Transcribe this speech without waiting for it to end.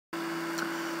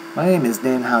My name is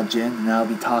Dan Hao Jin, and I'll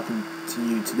be talking to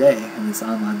you today in this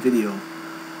online video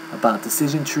about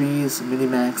decision trees,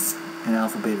 Minimax, and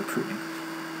alpha beta pruning.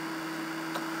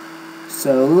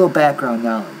 So, a little background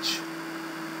knowledge.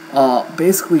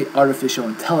 Basically, artificial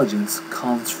intelligence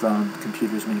comes from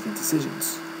computers making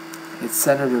decisions. It's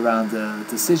centered around the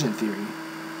decision theory,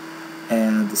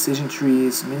 and decision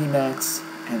trees, Minimax,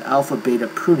 and alpha beta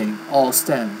pruning all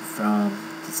stem from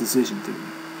the decision theory.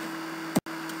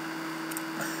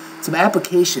 Some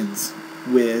applications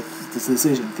with the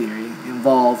decision theory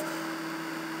involve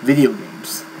video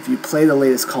games. If you play the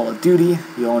latest Call of Duty,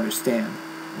 you'll understand.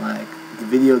 Like, the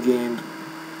video game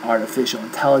artificial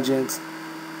intelligence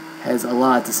has a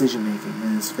lot of decision making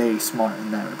and is very smart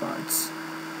in that regards.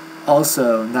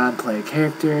 Also, non-player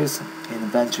characters in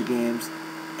adventure games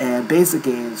and basic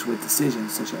games with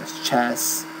decisions such as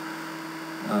chess,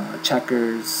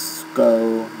 checkers,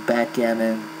 Go,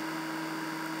 backgammon,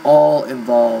 all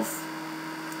involve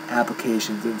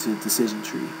applications into the decision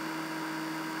tree.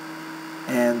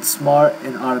 And smart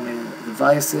and automated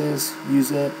devices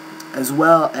use it, as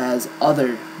well as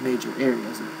other major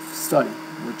areas of study,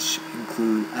 which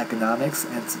include economics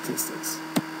and statistics.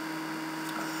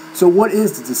 So what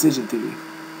is the decision theory?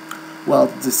 Well,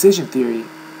 the decision theory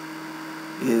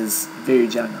is very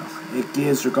general. It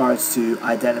gives regards to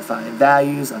identifying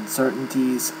values,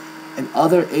 uncertainties, and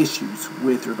other issues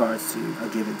with regards to a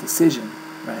given decision,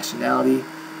 rationality,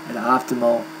 and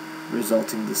optimal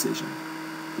resulting decision.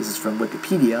 This is from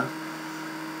Wikipedia,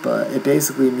 but it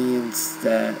basically means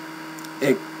that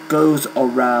it goes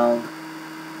around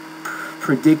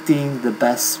predicting the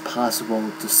best possible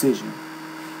decision.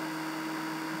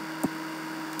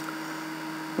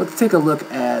 Let's take a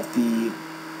look at the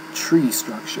tree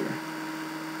structure,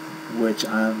 which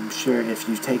I'm sure if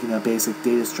you've taken a basic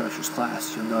data structures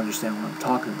class, you'll understand what I'm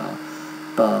talking about.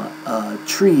 But a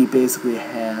tree basically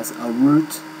has a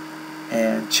root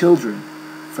and children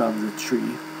from the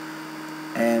tree,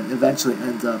 and eventually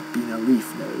ends up being a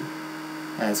leaf node,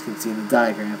 as you can see in the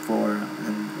diagram for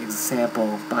an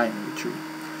example binary tree.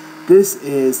 This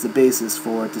is the basis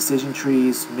for decision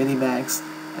trees, Minimax,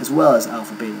 as well as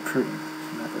alpha beta pruning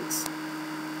methods.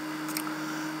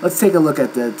 Let's take a look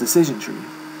at the decision tree.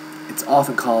 It's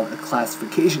often called a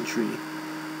classification tree,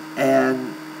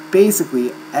 and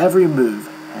basically every move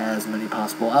has many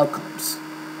possible outcomes.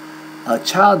 A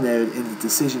child node in the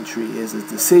decision tree is a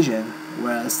decision,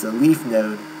 whereas the leaf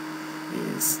node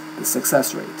is the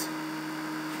success rate.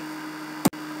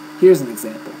 Here's an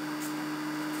example.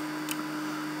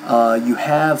 You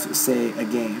have, say, a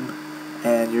game,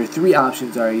 and your three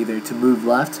options are either to move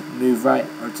left, move right,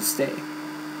 or to stay.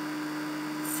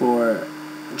 For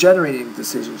generating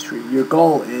decision tree, your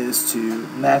goal is to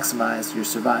maximize your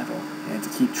survival and to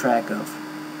keep track of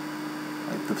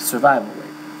the survival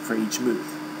rate for each move.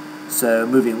 So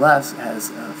moving left has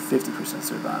a 50%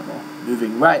 survival,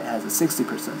 moving right has a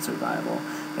 60% survival,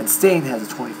 and staying has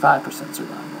a 25%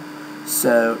 survival.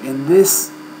 So in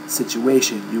this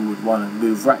situation, you would want to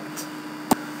move right.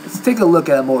 Let's take a look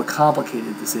at a more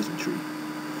complicated decision tree.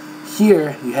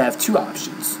 Here you have two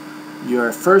options.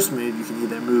 Your first move, you can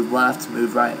either move left,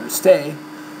 move right, or stay,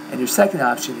 and your second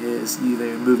option is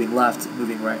either moving left,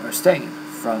 moving right, or staying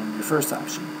from your first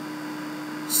option.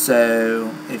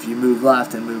 So if you move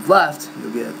left and move left,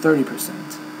 you'll get a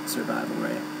 30% survival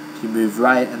rate. If you move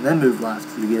right and then move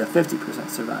left, you get a 50%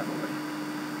 survival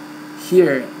rate.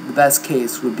 Here, the best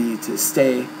case would be to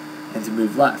stay and to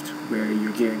move left, where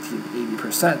you're guaranteed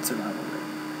 80% survival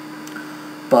rate.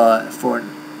 But for a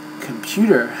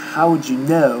computer, how would you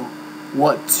know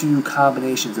what two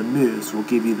combinations of moves will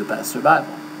give you the best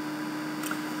survival?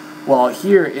 Well,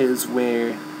 here is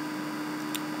where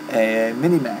a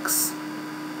Minimax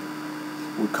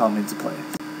would come into play.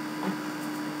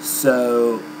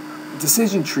 So,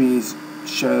 decision trees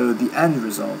show the end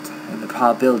result and the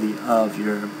probability of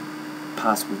your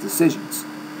possible decisions.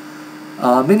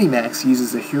 Minimax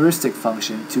uses a heuristic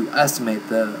function to estimate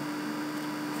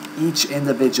each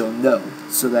individual node,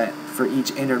 so that for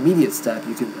each intermediate step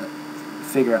you can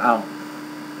figure out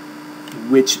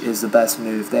which is the best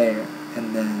move there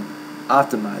and then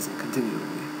optimize it continually.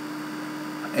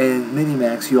 In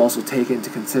Minimax, you also take into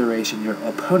consideration your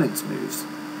opponent's moves,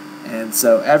 and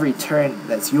so every turn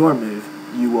that's your move,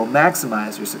 you will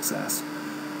maximize your success,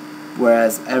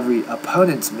 whereas every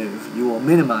opponent's move, you will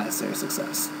minimize their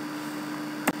success.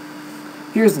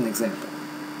 Here's an example.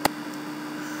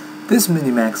 This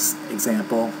Minimax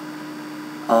example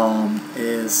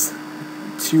is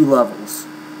two levels.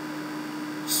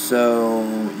 So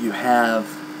you have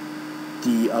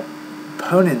the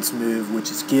opponent's move, which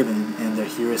is given, and their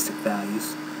heuristic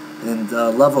values. And the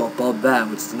level above that,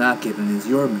 which is not given, is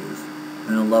your move.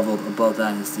 And the level above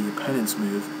that is the opponent's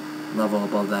move. Level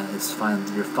above that is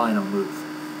your final move.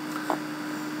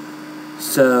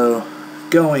 So,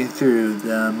 going through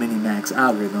the Minimax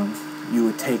algorithm, you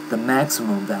would take the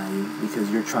maximum value because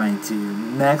you're trying to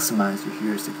maximize your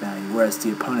heuristic value, whereas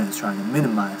the opponent is trying to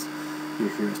minimize your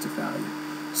heuristic value.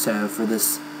 So for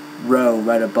this row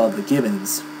right above the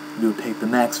givens, you would pick the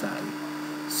max value.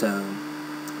 So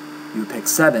you would pick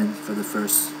 7 for the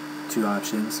first two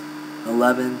options,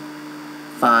 11,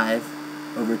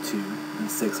 5 over 2,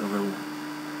 and 6 over 1.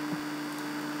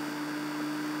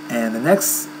 And the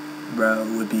next row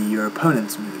would be your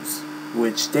opponent's moves,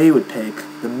 which they would pick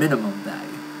the minimum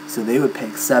value. So they would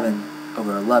pick 7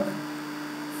 over 11,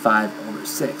 5 over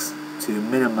 6 to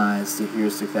minimize the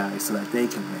heuristic value so that they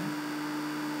can win.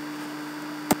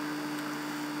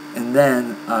 And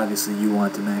then, obviously, you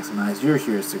want to maximize your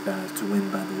heuristic value to win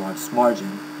by the largest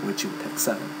margin, which you would pick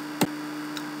 7.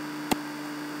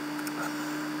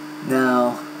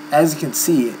 Now, as you can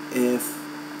see, if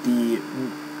the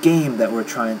game that we're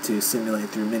trying to simulate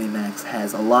through Minimax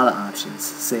has a lot of options,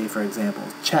 say for example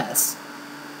chess,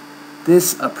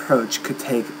 this approach could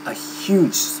take a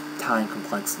huge time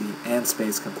complexity and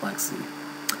space complexity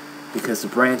because the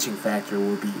branching factor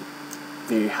will be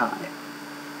very high,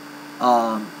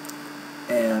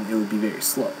 and it would be very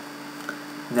slow.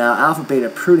 Now alpha-beta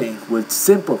pruning would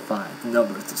simplify the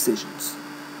number of decisions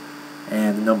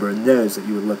and the number of nodes that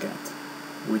you would look at,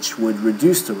 which would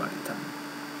reduce the running time.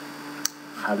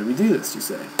 How do we do this, you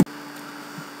say?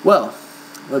 Well,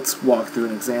 let's walk through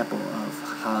an example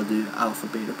of how to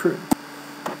alpha-beta prune.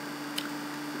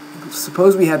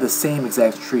 Suppose we had the same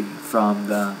exact tree from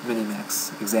the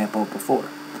Minimax example before.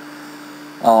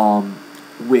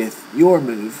 With your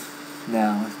move,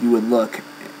 now you would look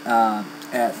at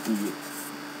the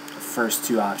first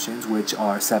two options, which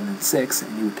are 7 and 6,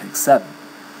 and you would pick 7.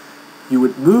 You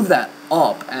would move that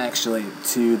up, actually,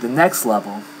 to the next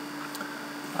level.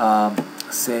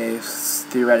 Say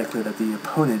theoretically that the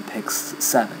opponent picks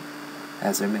 7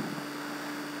 as their minimum.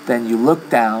 Then you look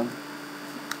down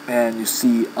and you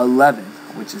see 11,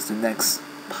 which is the next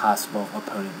possible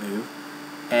opponent move.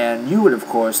 And you would, of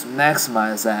course,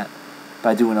 maximize that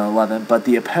by doing an 11, but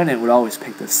the opponent would always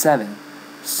pick the 7,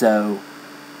 so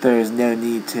there is no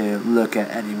need to look at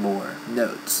any more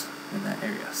nodes in that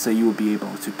area. So you will be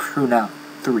able to prune out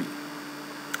 3.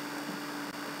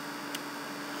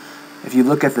 If you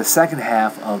look at the second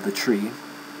half of the tree,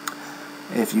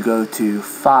 if you go to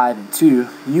 5 and 2,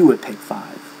 you would pick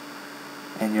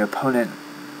 5. And your opponent,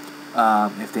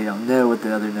 if they don't know what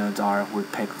the other nodes are,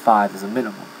 would pick 5 as a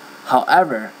minimum.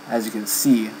 However, as you can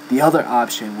see, the other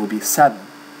option would be 7.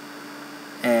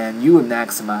 And you would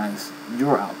maximize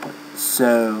your output.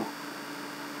 So,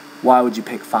 why would you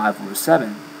pick 5 over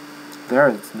 7? There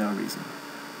is no reason.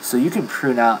 So you can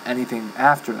prune out anything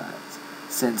after that,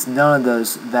 since none of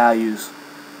those values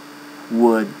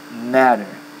would matter,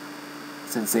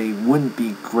 since they wouldn't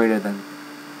be greater than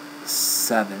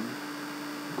 7,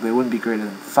 they wouldn't be greater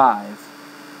than 5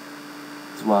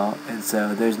 as well, and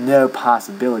so there's no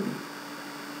possibility,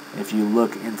 if you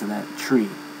look into that tree,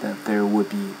 that there would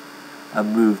be a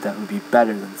move that would be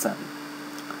better than 7.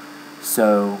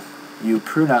 So you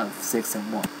prune out 6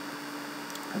 and 1,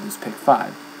 and just pick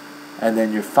 5, and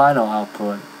then your final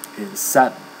output is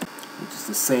 7. Which is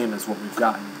the same as what we've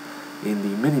gotten in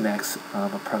the Minimax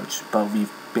approach, but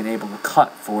we've been able to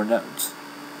cut 4 nodes.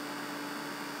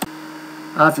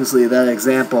 Obviously, that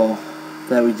example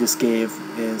that we just gave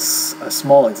is a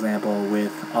small example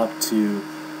with up to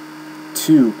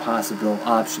 2 possible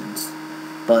options.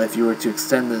 But if you were to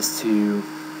extend this to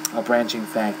a branching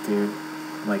factor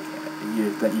like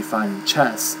that you find in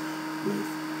chess with,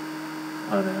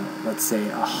 I don't know, let's say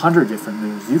 100 different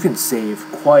moves, you can save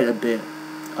quite a bit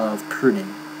of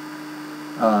pruning,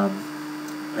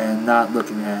 and not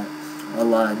looking at a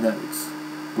lot of nodes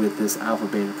with this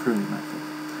alpha-beta pruning method.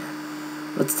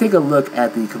 Let's take a look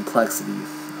at the complexity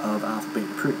of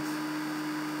alpha-beta pruning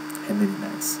and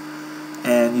Minimax.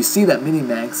 And you see that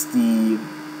Minimax, the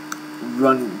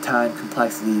runtime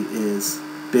complexity is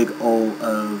big O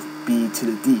of b to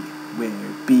the d,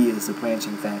 where b is the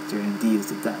branching factor and d is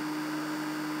the depth.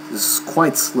 This is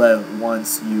quite slow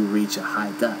once you reach a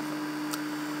high depth.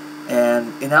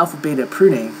 And in alpha-beta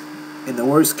pruning, in the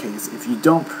worst case, if you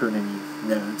don't prune any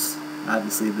nodes,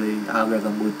 obviously the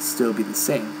algorithm would still be the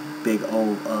same, big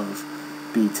O of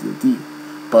b to the d.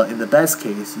 But in the best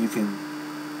case, you can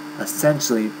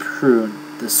essentially prune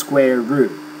the square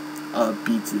root of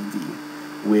b to the d,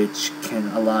 which can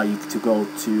allow you to go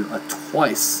to a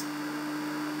twice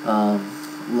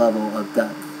level of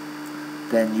depth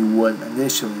than you would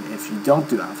initially if you don't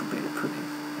do alpha-beta pruning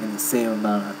in the same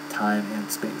amount of time and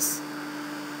space.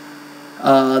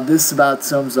 This about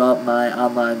sums up my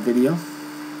online video.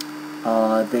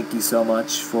 Thank you so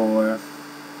much for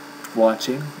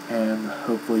watching, and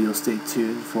hopefully you'll stay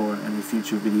tuned for any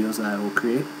future videos that I will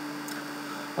create.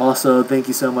 Also, thank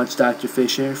you so much, Dr.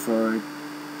 Fisher, for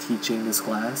teaching this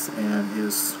class, and it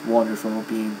was wonderful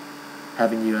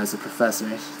having you as a professor.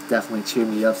 Definitely cheered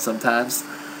me up sometimes.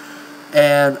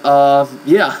 And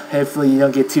yeah, hopefully you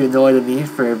don't get too annoyed at me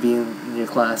for being in your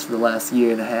class for the last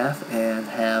year and a half, and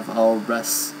have all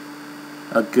rest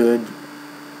a good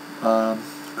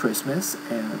Christmas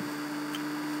and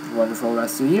wonderful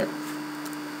rest of the year.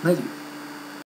 Thank you.